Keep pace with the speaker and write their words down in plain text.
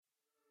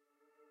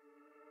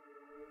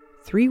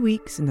3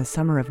 weeks in the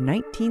summer of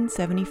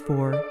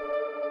 1974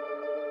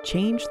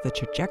 changed the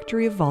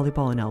trajectory of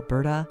volleyball in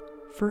Alberta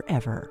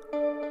forever.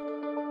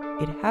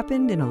 It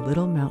happened in a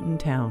little mountain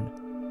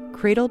town,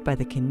 cradled by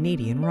the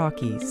Canadian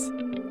Rockies.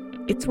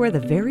 It's where the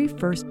very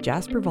first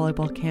Jasper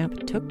Volleyball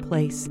Camp took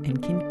place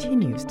and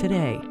continues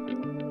today,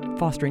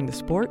 fostering the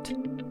sport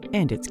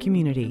and its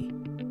community.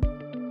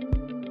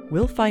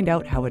 We'll find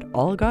out how it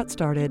all got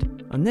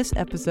started on this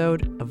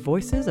episode of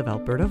Voices of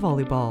Alberta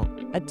Volleyball,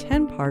 a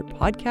 10-part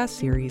podcast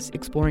series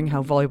exploring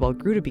how volleyball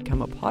grew to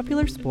become a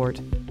popular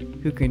sport,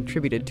 who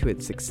contributed to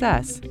its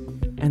success,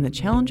 and the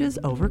challenges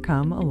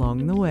overcome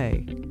along the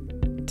way.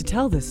 To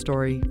tell this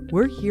story,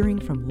 we're hearing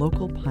from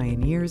local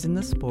pioneers in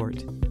the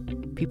sport,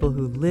 people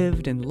who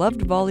lived and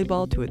loved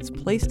volleyball to its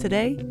place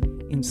today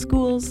in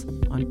schools,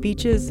 on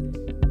beaches,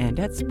 and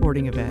at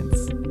sporting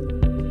events.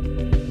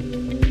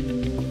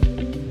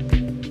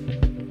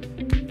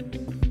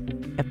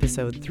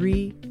 Episode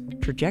 3,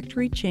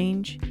 Trajectory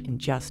Change in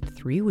Just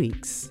 3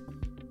 Weeks.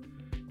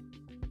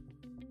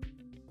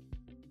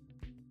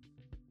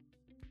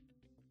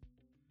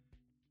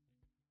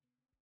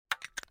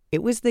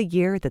 It was the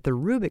year that the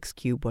Rubik's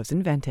Cube was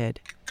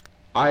invented.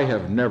 I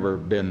have never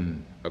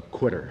been a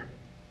quitter.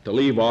 To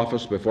leave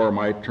office before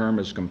my term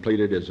is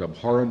completed is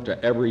abhorrent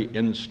to every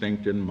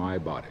instinct in my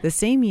body. The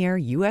same year,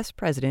 U.S.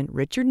 President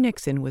Richard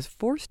Nixon was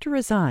forced to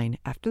resign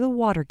after the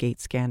Watergate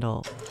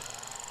scandal.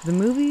 The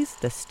movies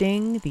The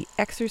Sting, The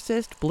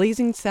Exorcist,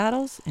 Blazing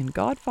Saddles, and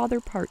Godfather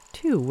Part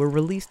 2 were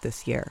released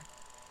this year.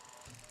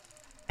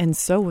 And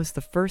so was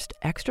the first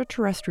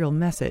extraterrestrial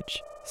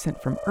message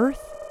sent from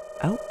Earth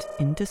out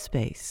into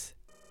space.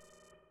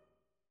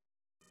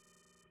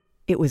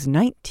 It was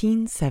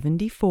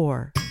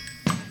 1974.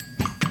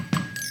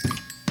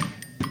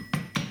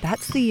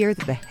 That's the year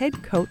that the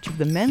head coach of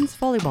the men's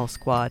volleyball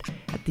squad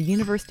at the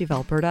University of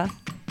Alberta,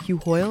 Hugh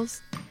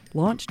Hoyles,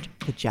 launched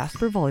the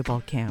Jasper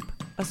Volleyball Camp,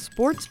 a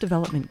sports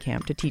development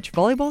camp to teach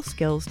volleyball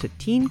skills to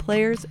teen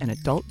players and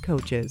adult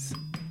coaches,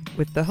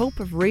 with the hope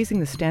of raising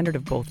the standard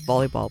of both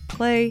volleyball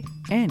play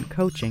and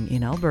coaching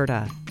in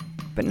Alberta.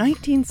 But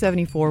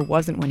 1974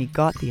 wasn't when he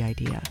got the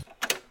idea.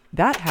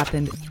 That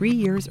happened 3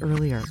 years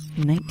earlier,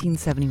 in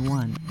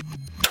 1971.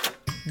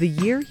 The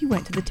year he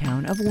went to the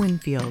town of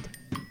Winfield,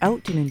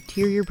 out in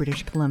interior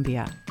British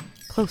Columbia,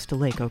 close to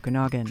Lake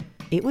Okanagan.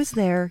 It was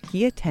there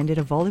he attended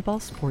a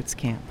volleyball sports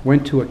camp.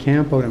 Went to a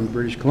camp out in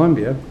British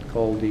Columbia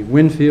called the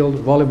Winfield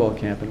Volleyball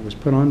Camp, and it was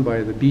put on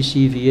by the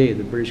BCVA,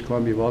 the British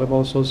Columbia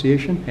Volleyball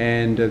Association,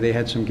 and they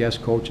had some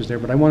guest coaches there,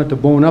 but I wanted to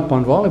bone up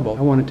on volleyball.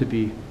 I wanted to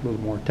be a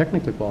little more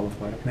technically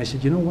qualified. And I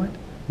said, you know what?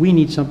 We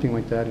need something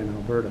like that in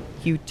Alberta.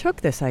 Hugh took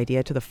this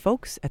idea to the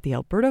folks at the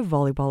Alberta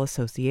Volleyball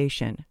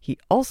Association. He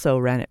also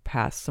ran it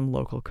past some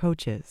local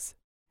coaches.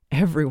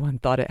 Everyone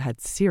thought it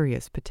had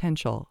serious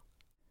potential.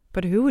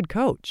 But who would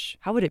coach?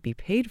 How would it be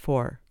paid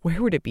for? Where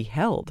would it be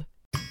held?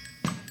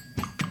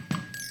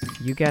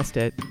 You guessed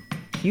it.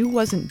 Hugh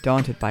wasn't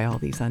daunted by all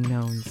these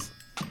unknowns.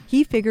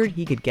 He figured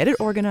he could get it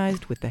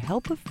organized with the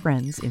help of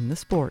friends in the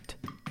sport.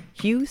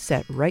 Hugh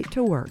set right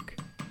to work,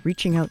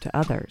 reaching out to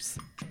others.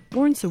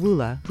 Lauren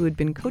Sawula, who had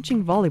been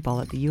coaching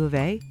volleyball at the U of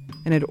A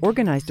and had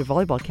organized a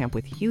volleyball camp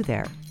with Hugh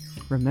there,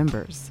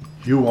 remembers.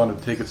 Hugh wanted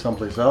to take it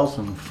someplace else,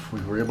 and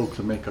we were able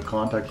to make a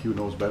contact. Hugh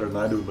knows better than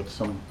I do, but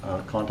some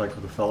contact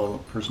with a fellow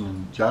person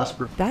in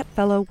Jasper. That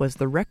fellow was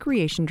the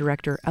recreation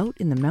director out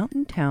in the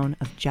mountain town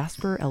of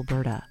Jasper,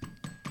 Alberta.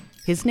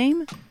 His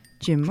name?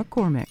 Jim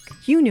McCormick.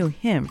 Hugh knew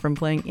him from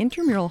playing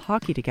intramural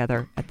hockey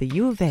together at the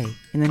U of A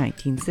in the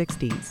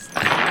 1960s.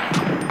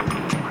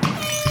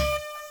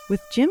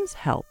 With Jim's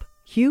help,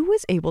 Hugh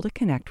was able to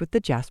connect with the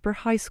Jasper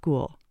High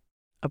School,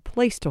 a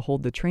place to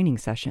hold the training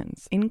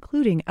sessions,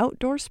 including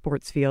outdoor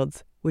sports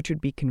fields, which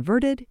would be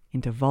converted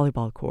into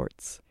volleyball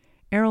courts.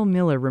 Errol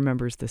Miller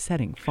remembers the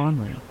setting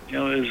fondly. It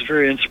was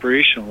very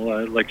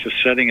inspirational. Like the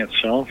setting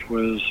itself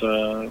was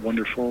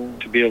wonderful.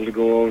 To be able to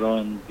go out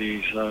on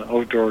these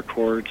outdoor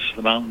courts,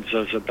 the mountains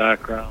as a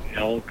background,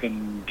 elk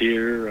and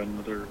deer and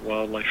other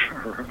wildlife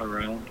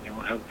around.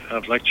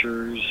 Have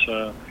lectures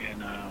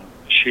in a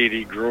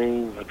shady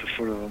grove at the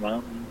foot of a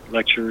mountain,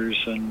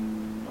 lectures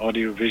and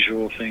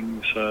audio-visual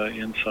things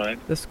inside.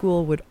 The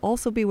school would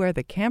also be where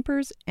the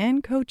campers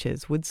and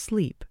coaches would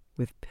sleep.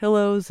 With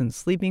pillows and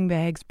sleeping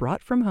bags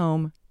brought from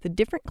home, the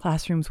different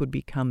classrooms would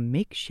become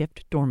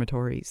makeshift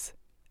dormitories.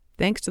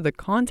 Thanks to the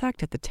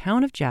contact at the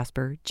town of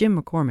Jasper, Jim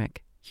McCormick,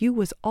 Hugh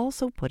was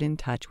also put in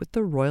touch with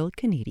the Royal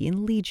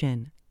Canadian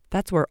Legion.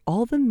 That's where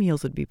all the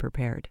meals would be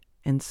prepared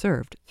and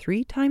served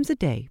 3 times a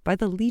day by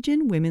the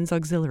Legion Women's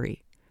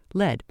Auxiliary,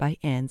 led by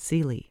Anne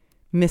Seeley,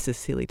 Mrs.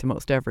 Seeley to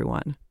most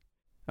everyone.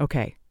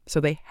 Okay, so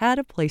they had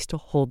a place to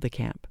hold the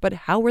camp, but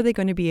how were they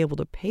going to be able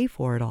to pay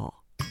for it all?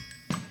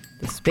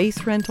 The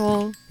space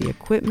rental, the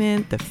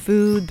equipment, the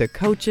food, the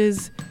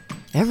coaches,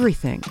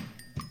 everything.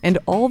 And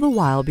all the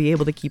while be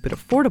able to keep it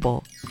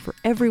affordable for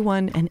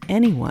everyone and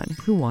anyone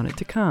who wanted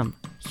to come.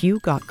 Hugh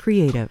got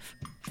creative.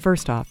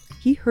 First off,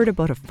 he heard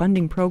about a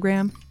funding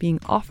program being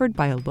offered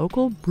by a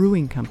local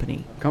brewing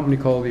company. A company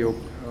called the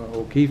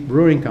O'Keefe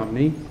Brewing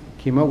Company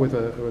came out with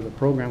a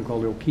program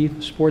called the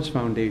O'Keefe Sports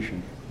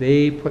Foundation.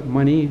 They put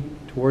money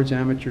towards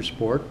amateur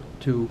sport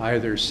to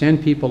either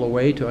send people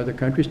away to other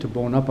countries to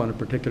bone up on a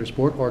particular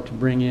sport or to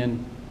bring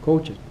in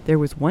coaches. There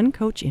was one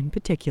coach in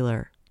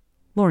particular.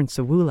 Lauren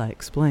Sawula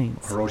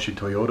explains. Hiroshi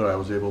Toyota I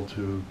was able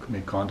to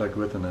make contact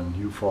with, and then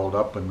Hugh followed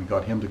up and we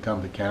got him to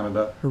come to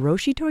Canada.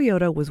 Hiroshi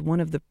Toyota was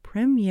one of the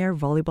premier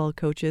volleyball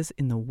coaches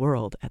in the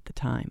world at the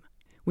time,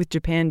 with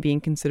Japan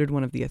being considered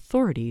one of the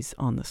authorities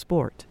on the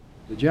sport.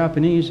 The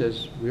Japanese,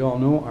 as we all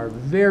know, are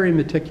very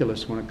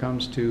meticulous when it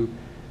comes to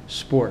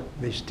sport.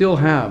 They still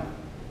have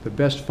the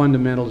best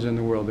fundamentals in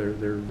the world.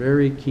 They're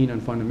very keen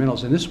on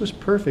fundamentals. And this was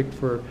perfect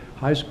for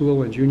high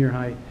school and junior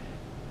high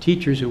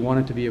teachers who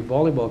wanted to be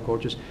volleyball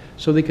coaches,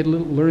 so they could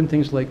learn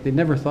things like they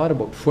never thought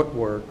about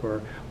footwork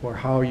or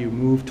how you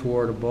move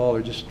toward a ball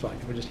or just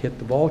hit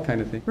the ball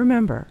kind of thing.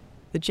 Remember,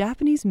 the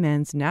Japanese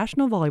men's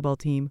national volleyball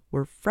team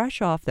were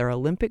fresh off their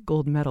Olympic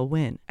gold medal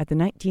win at the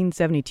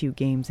 1972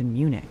 Games in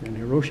Munich. And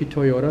Hiroshi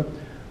Toyota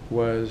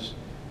was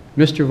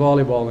Mr.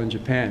 Volleyball in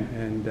Japan,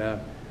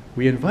 and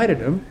we invited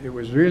him. It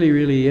was really,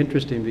 really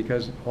interesting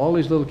because all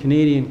these little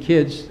Canadian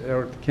kids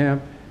out at the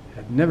camp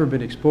had never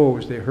been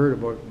exposed. They heard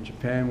about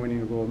Japan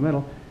winning a gold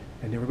medal,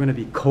 and they were going to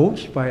be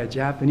coached by a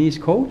Japanese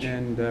coach.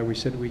 And we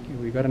said we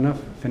got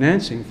enough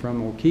financing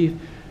from O'Keefe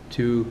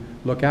to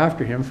look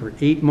after him for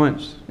 8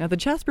 months. Now, the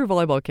Jasper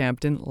Volleyball Camp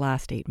didn't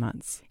last 8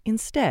 months.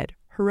 Instead,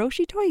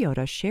 Hiroshi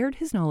Toyota shared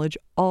his knowledge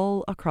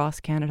all across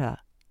Canada,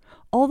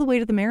 all the way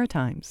to the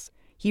Maritimes.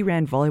 He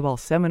ran volleyball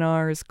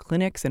seminars,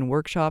 clinics, and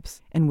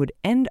workshops, and would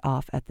end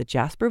off at the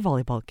Jasper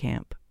Volleyball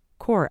Camp.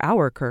 Cor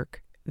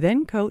Auerkirk,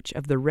 then coach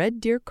of the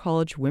Red Deer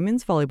College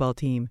women's volleyball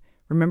team,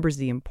 remembers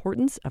the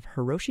importance of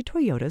Hiroshi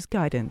Toyota's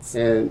guidance.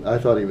 And I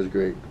thought he was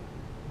great.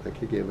 Like,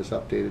 he gave us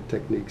updated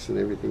techniques and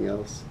everything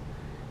else,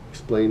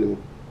 explained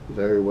them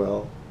very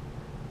well.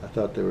 I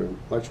thought they were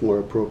much more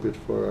appropriate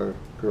for our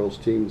girls'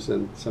 teams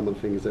than some of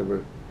the things that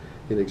were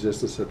in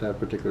existence at that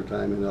particular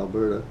time in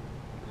Alberta.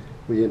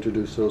 We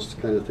introduced those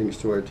kind of things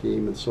to our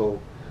team, and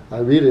so I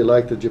really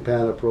liked the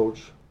Japan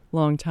approach.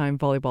 Longtime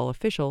volleyball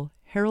official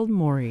Harold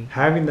Mori.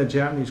 Having the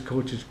Japanese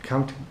coaches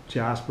come to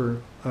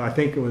Jasper, I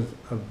think it was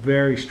a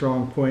very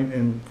strong point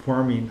in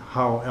forming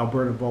how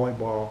Alberta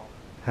volleyball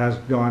has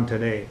gone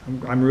today.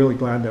 I'm really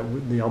glad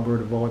that the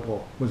Alberta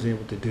volleyball was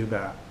able to do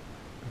that,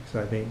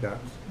 because I think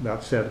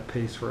that set a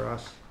pace for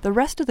us. The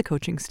rest of the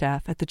coaching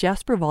staff at the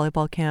Jasper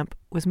Volleyball Camp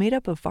was made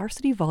up of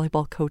varsity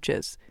volleyball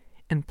coaches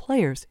and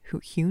players who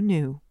Hugh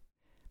knew.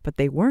 But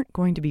they weren't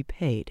going to be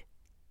paid.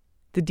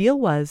 The deal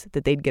was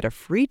that they'd get a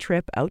free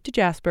trip out to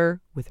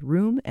Jasper with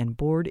room and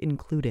board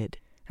included.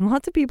 And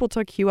lots of people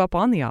took Hugh up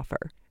on the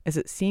offer, as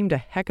it seemed a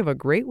heck of a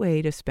great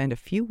way to spend a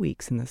few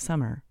weeks in the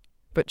summer.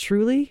 But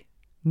truly,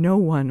 no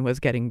one was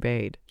getting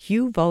paid.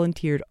 Hugh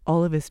volunteered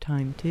all of his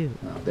time, too.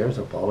 Now, there's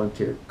a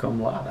volunteer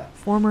cum laude.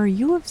 Former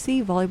U of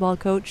C volleyball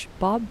coach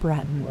Bob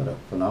Bratton. What a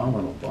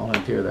phenomenal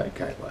volunteer that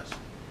guy was,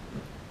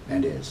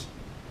 and is.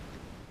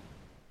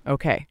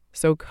 Okay,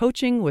 so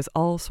coaching was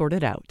all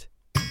sorted out.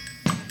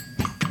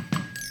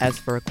 As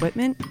for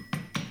equipment,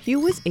 Hugh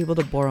was able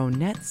to borrow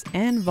nets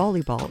and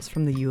volleyballs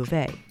from the U of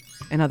A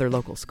and other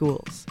local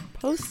schools.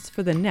 Posts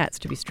for the nets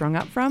to be strung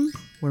up from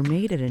were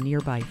made at a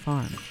nearby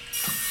farm.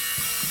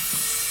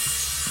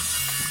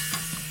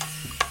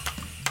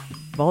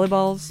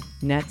 Volleyballs,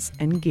 nets,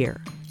 and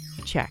gear.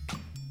 Check.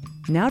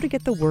 Now to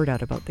get the word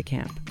out about the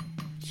camp.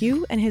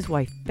 Hugh and his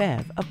wife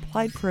Bev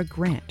applied for a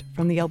grant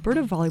from the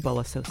Alberta Volleyball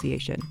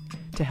Association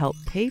to help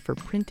pay for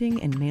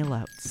printing and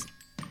mail-outs.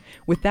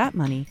 With that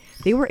money,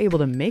 they were able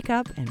to make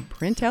up and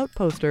print out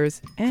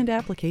posters and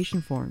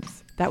application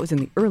forms. That was in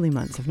the early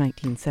months of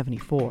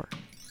 1974.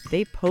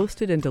 They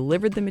posted and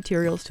delivered the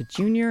materials to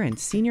junior and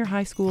senior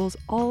high schools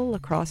all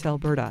across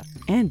Alberta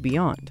and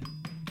beyond.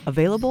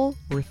 Available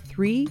were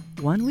 3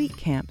 one-week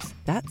camps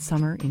that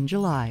summer in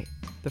July.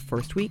 The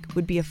first week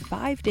would be a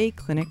 5-day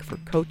clinic for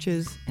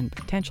coaches and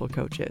potential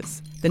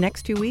coaches. The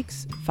next 2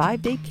 weeks,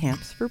 5-day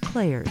camps for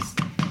players.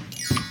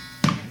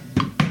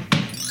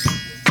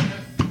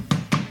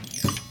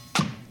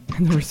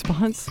 And the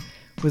response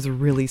was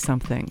really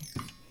something.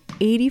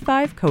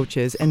 85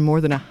 coaches and more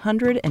than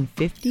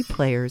 150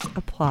 players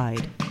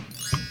applied.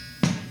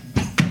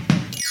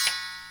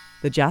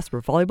 The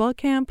Jasper Volleyball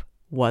Camp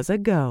was a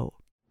go.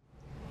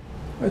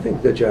 I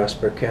think the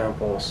Jasper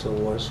Camp also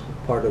was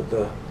part of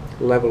the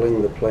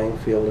leveling the playing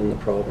field in the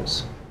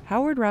province.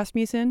 Howard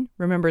Rasmussen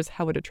remembers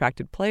how it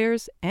attracted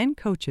players and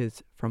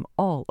coaches from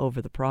all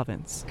over the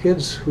province.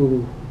 Kids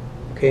who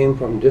came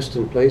from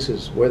distant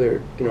places,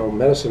 whether,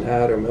 Medicine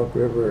Hat or Milk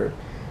River or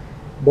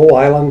Bow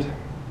Island,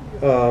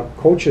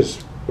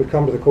 coaches would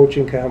come to the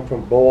coaching camp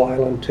from Bow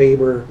Island,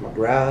 Tabor,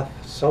 McGrath,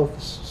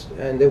 South,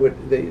 and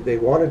they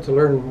wanted to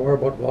learn more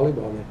about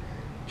volleyball. And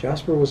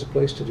Jasper was a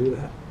place to do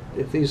that.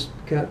 If these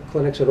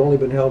clinics had only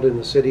been held in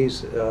the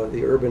cities,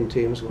 the urban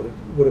teams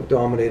would have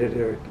dominated,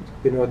 or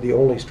the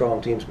only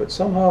strong teams. But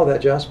somehow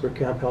that Jasper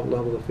camp helped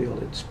level the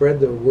field. It spread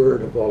the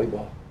word of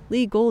volleyball.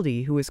 Lee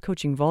Goldie, who was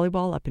coaching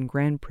volleyball up in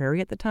Grand Prairie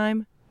at the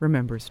time,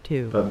 remembers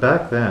too. But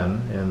back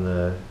then, in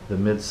the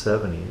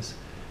mid-70s,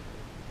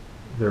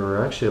 there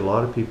were actually a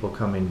lot of people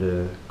coming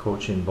to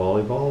coaching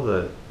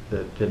volleyball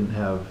that didn't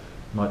have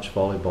much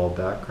volleyball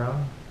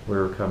background. We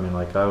were coming,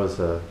 like I was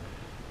a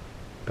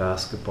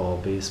basketball,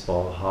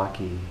 baseball,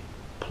 hockey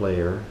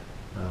player.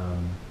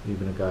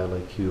 Even a guy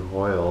like Hugh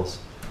Hoyles,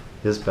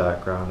 his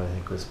background I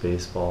think was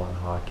baseball and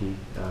hockey.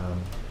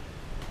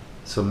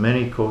 So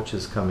many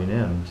coaches coming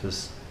in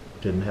just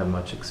didn't have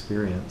much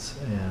experience,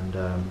 and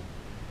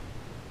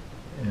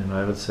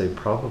I would say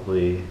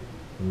probably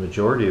the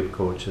majority of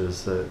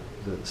coaches that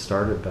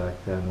started back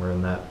then were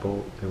in that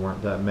boat. There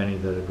weren't that many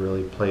that had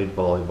really played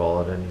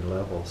volleyball at any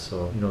level.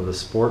 So, the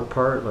sport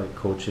part, like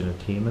coaching a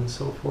team and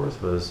so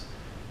forth, was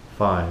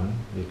fine.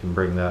 You can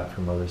bring that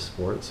from other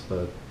sports,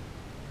 but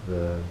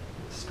the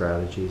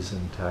strategies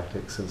and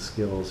tactics and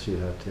skills you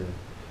had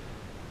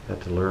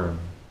to learn.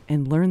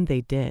 And learn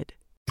they did.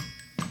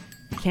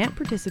 Camp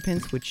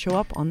participants would show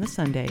up on the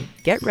Sunday,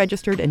 get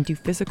registered, and do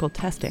physical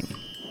testing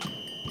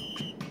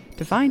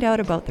to find out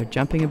about their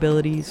jumping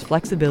abilities,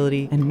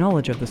 flexibility, and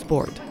knowledge of the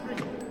sport.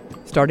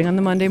 Starting on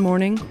the Monday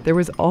morning, there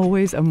was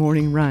always a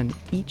morning run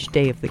each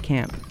day of the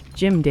camp.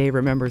 Jim Day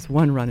remembers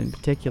one run in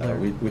particular.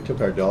 We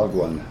took our dog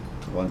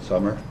one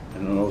summer,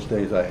 and in those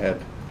days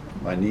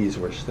my knees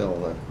were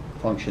still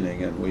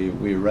functioning, and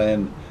we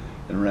ran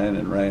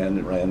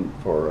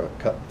for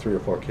 3 or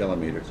 4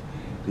 kilometers.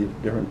 The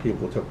different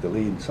people took the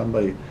lead.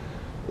 Somebody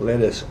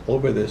led us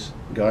over this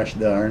gosh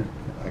darn,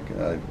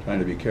 I'm trying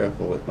to be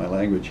careful with my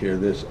language here,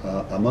 this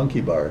a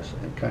monkey bars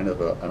and kind of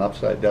an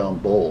upside down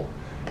bowl,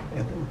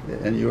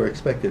 and you were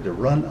expected to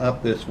run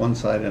up this one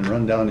side and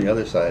run down the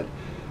other side,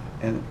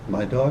 and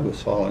my dog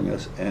was following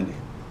us, and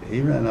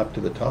he ran up to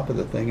the top of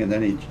the thing, and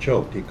then he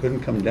choked. He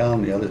couldn't come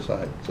down the other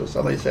side, so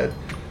somebody said,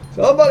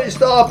 "Somebody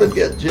stop and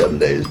get Jim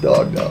Day's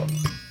dog down."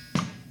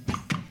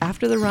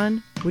 After the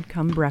run would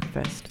come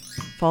breakfast,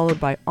 followed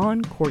by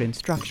on-court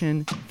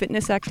instruction,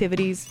 fitness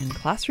activities, and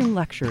classroom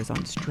lectures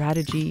on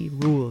strategy,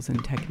 rules,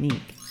 and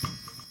technique.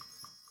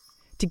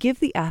 To give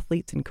the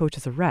athletes and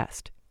coaches a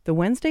rest, the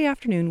Wednesday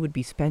afternoon would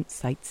be spent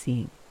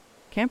sightseeing.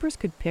 Campers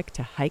could pick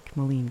to hike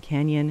Moline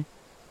Canyon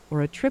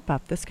or a trip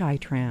up the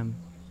SkyTram.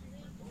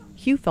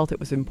 Hugh felt it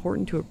was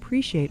important to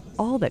appreciate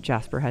all that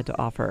Jasper had to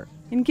offer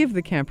and give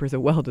the campers a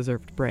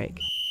well-deserved break.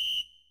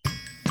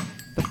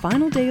 The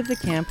final day of the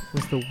camp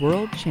was the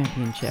World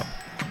Championship,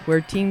 where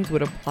teams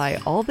would apply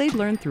all they'd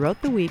learned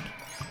throughout the week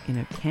in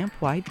a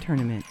camp-wide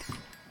tournament.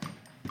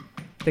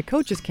 The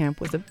coaches'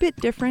 camp was a bit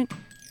different,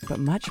 but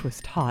much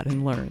was taught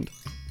and learned.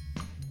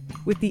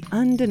 With the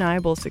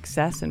undeniable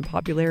success and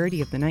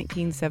popularity of the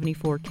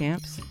 1974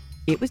 camps,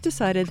 it was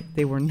decided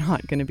they were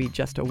not going to be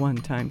just a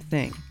one-time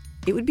thing.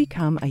 It would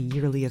become a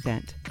yearly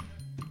event.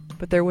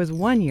 But there was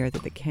one year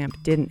that the camp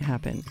didn't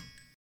happen.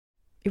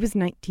 It was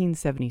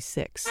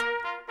 1976.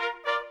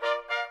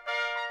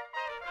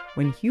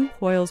 When Hugh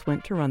Hoyles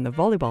went to run the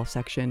volleyball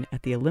section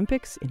at the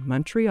Olympics in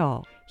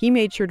Montreal, he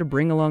made sure to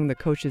bring along the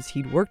coaches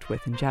he'd worked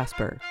with in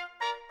Jasper.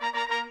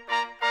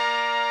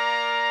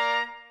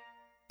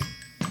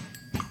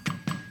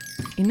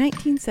 In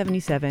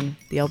 1977,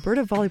 the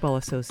Alberta Volleyball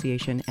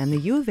Association and the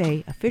U of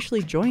A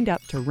officially joined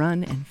up to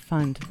run and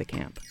fund the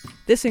camp.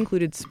 This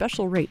included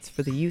special rates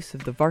for the use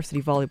of the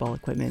varsity volleyball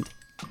equipment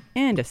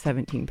and a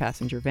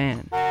 17-passenger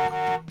van.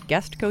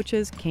 Guest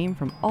coaches came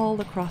from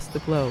all across the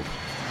globe.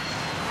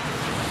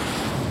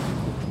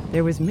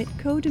 There was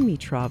Mitko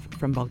Dimitrov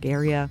from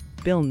Bulgaria,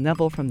 Bill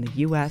Neville from the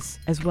US,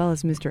 as well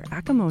as Mr.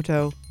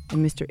 Akamoto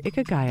and Mr.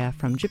 Ikagaya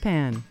from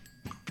Japan.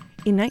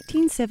 In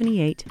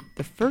 1978,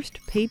 the first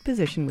paid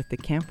position with the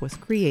camp was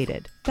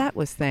created. That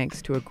was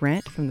thanks to a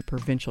grant from the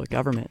provincial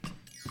government.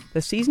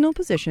 The seasonal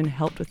position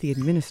helped with the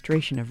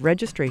administration of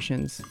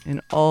registrations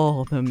and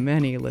all the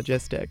many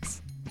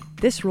logistics.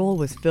 This role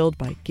was filled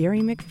by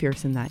Gary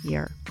McPherson that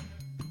year.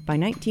 By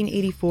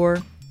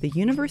 1984, the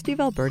University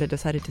of Alberta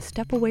decided to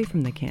step away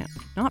from the camp,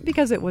 not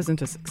because it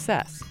wasn't a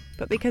success,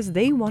 but because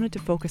they wanted to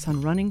focus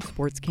on running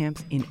sports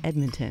camps in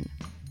Edmonton.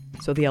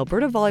 So the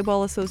Alberta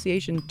Volleyball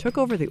Association took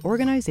over the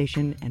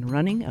organization and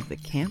running of the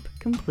camp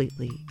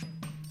completely.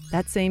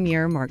 That same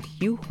year marked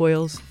Hugh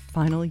Hoyles'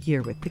 final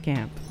year with the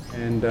camp.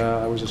 And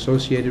I was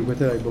associated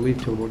with it, I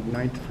believe, till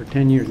about for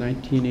 10 years,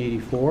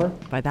 1984.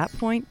 By that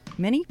point,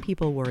 many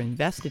people were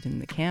invested in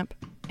the camp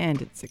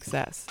and its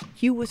success.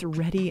 Hugh was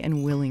ready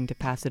and willing to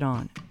pass it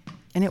on.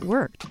 And it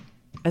worked,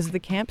 as the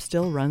camp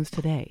still runs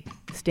today,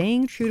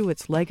 staying true to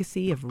its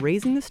legacy of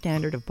raising the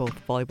standard of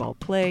both volleyball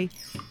play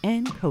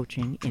and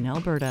coaching in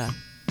Alberta.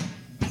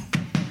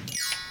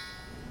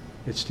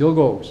 It still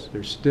goes.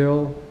 There's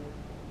still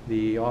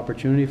the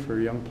opportunity for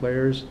young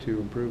players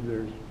to improve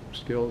their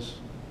skills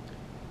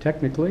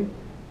technically,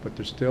 but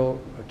there's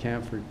still a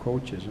camp for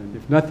coaches. And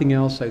if nothing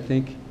else, I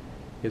think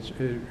it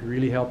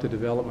really helped the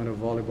development of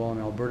volleyball in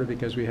Alberta,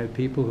 because we had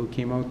people who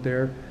came out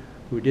there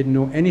who didn't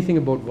know anything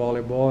about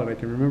volleyball, and I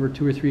can remember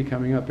 2 or 3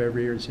 coming up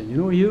every year and saying, "You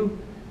know, Hugh,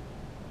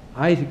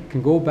 I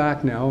can go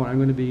back now,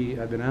 and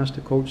I've been asked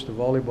to coach the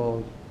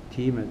volleyball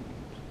team at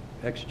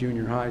X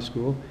Junior High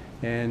School,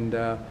 And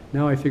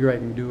now I figure I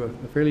can do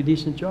a fairly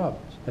decent job.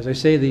 As I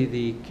say,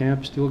 the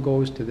camp still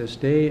goes to this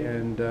day,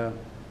 and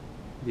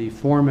the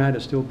format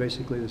is still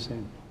basically the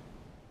same.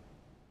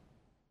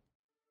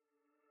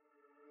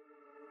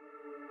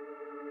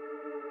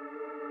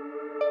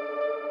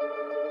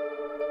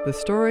 The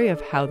story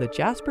of how the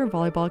Jasper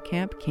Volleyball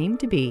Camp came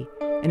to be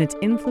and its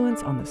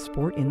influence on the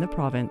sport in the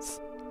province.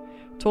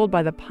 Told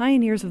by the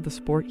pioneers of the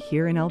sport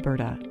here in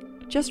Alberta.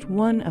 Just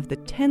one of the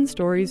 10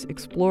 stories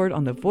explored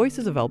on the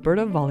Voices of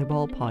Alberta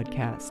Volleyball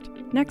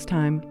podcast. Next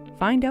time,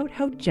 find out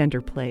how gender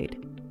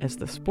played as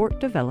the sport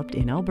developed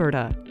in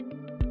Alberta.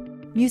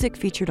 Music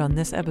featured on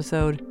this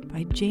episode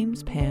by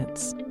James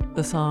Pants,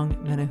 the song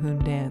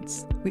Menahoon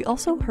Dance. We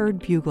also heard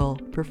Bugle,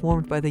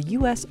 performed by the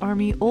U.S.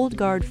 Army Old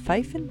Guard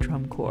Fife and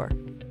Drum Corps.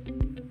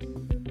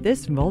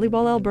 This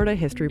Volleyball Alberta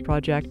History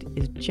Project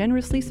is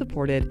generously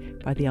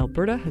supported by the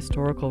Alberta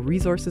Historical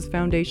Resources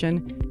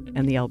Foundation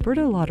and the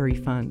Alberta Lottery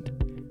Fund.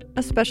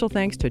 A special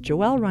thanks to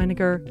Joelle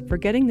Reiniger for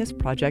getting this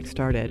project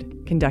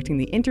started, conducting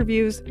the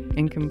interviews,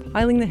 and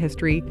compiling the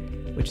history,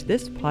 which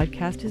this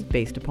podcast is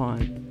based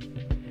upon.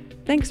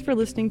 Thanks for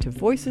listening to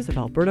Voices of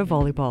Alberta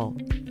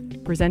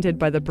Volleyball, presented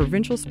by the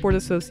Provincial Sport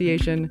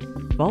Association,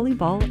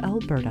 Volleyball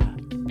Alberta.